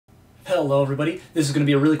Hello everybody, this is going to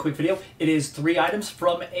be a really quick video. It is 3 items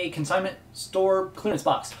from a consignment store clearance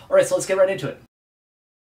box. Alright, so let's get right into it.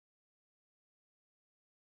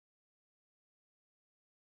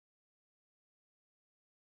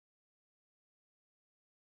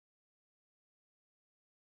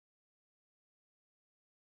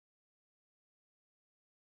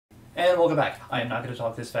 And welcome back. I am not going to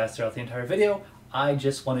talk this fast throughout the entire video. I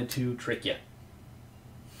just wanted to trick you.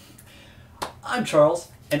 I'm Charles,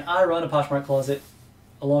 and I run a Poshmark closet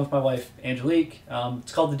along with my wife, Angelique.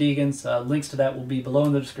 It's called The Deegans. Links to that will be below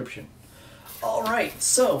in the description. Alright,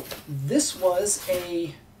 so this was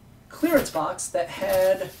a clearance box that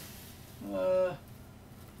had,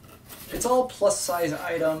 it's all plus size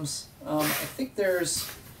items. I think there's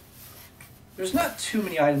not too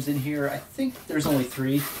many items in here. I think there's only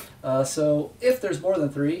 3. So if there's more than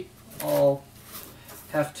 3, I'll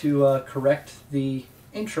have to correct the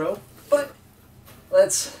intro. But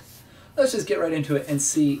let's just get right into it and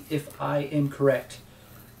see if I am correct.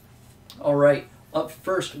 Alright, up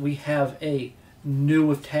first we have a new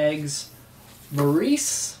with tags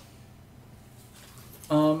Maurice.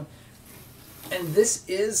 And this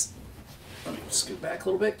is, let me scoot back a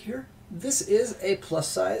little bit here. This is a plus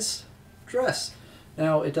size dress.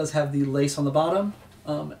 Now it does have the lace on the bottom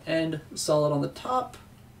and solid on the top.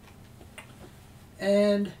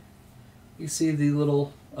 And you see the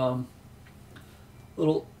little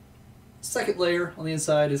second layer on the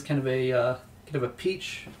inside is kind of a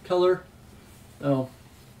peach color. So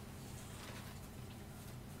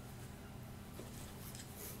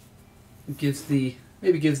it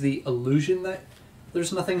maybe gives the illusion that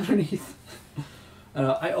there's nothing underneath.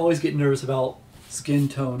 I always get nervous about skin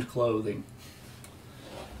toned clothing,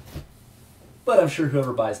 but I'm sure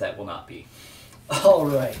whoever buys that will not be. All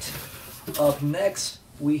right, up next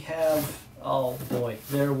we have, oh boy,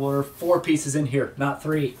 there were 4 pieces in here, not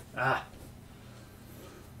 3.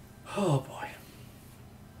 Oh boy.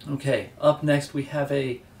 Okay, up next we have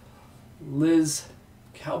a Liz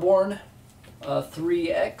Cowborn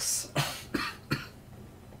 3X.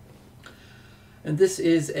 And this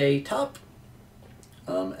is a top.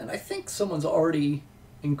 And I think someone's already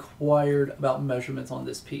inquired about measurements on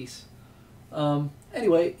this piece.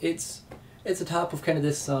 Anyway, it's a top with kind of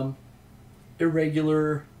this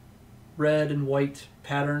irregular red and white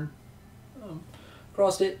pattern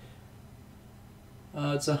across it.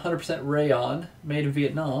 It's 100% rayon, made in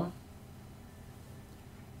Vietnam.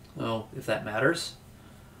 Oh, if that matters.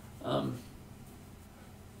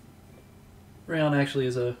 Rayon actually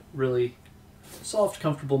is a really soft,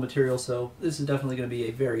 comfortable material, so this is definitely going to be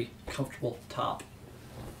a very comfortable top.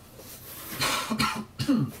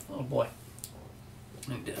 Oh boy.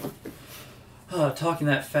 Talking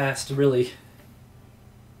that fast really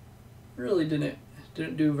didn't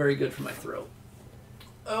do very good for my throat.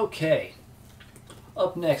 Okay.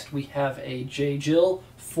 Up next we have a J. Jill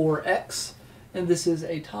 4X, and this is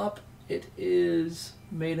a top. It is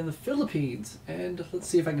made in the Philippines, and let's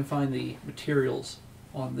see if I can find the materials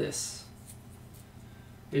on this.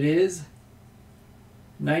 It is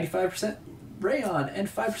 95% rayon and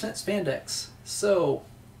 5% spandex. So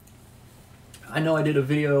I know I did a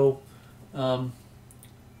video a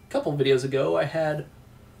couple videos ago. I had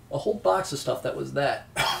a whole box of stuff that was that.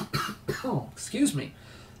 Oh, excuse me.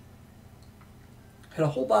 Had a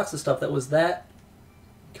whole box of stuff that was that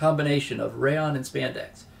combination of rayon and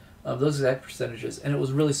spandex, those exact percentages, and it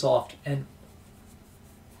was really soft. And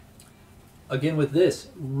again with this,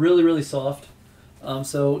 really soft.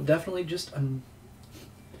 So definitely just a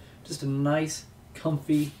nice,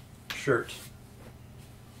 comfy shirt.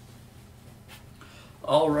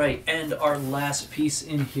 All right, and our last piece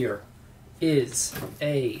in here is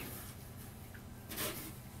a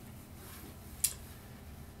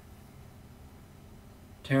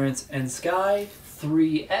Terrence and Sky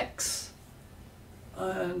 3X,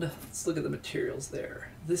 and let's look at the materials there.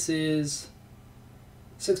 This is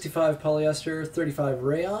 65 polyester, 35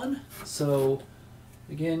 rayon, so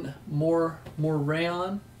again more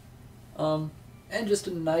rayon, and just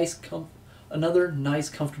a nice another nice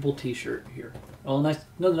comfortable t-shirt here. Well,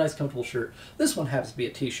 another nice comfortable shirt. This one happens to be a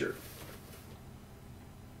t-shirt.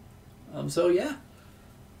 So yeah.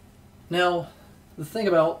 Now the thing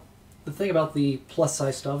about the plus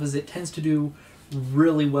size stuff is it tends to do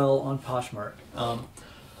really well on Poshmark.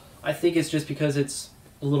 I think it's just because it's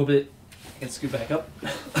a little bit, I can scoot back up.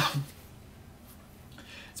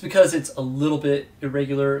 It's because it's a little bit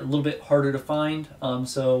irregular, a little bit harder to find.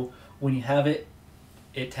 So when you have it,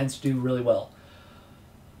 it tends to do really well.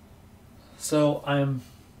 So I'm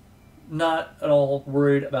not at all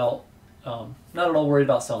worried about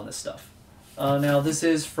selling this stuff. Now this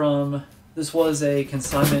is from This was a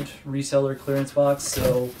consignment reseller clearance box,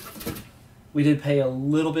 so we did pay a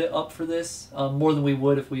little bit up for this, more than we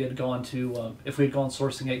would if we had gone to if we had gone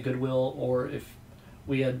sourcing at Goodwill, or if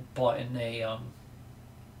we had bought in a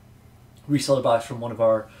reseller box from one of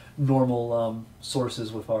our normal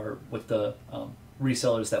sources with the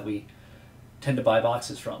resellers that we tend to buy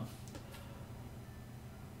boxes from.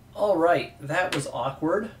 All right, that was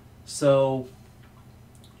awkward. So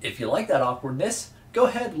if you like that awkwardness, go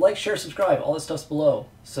ahead, like, share, subscribe. All this stuff's below.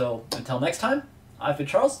 So until next time, I've been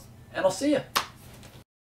Charles, and I'll see you.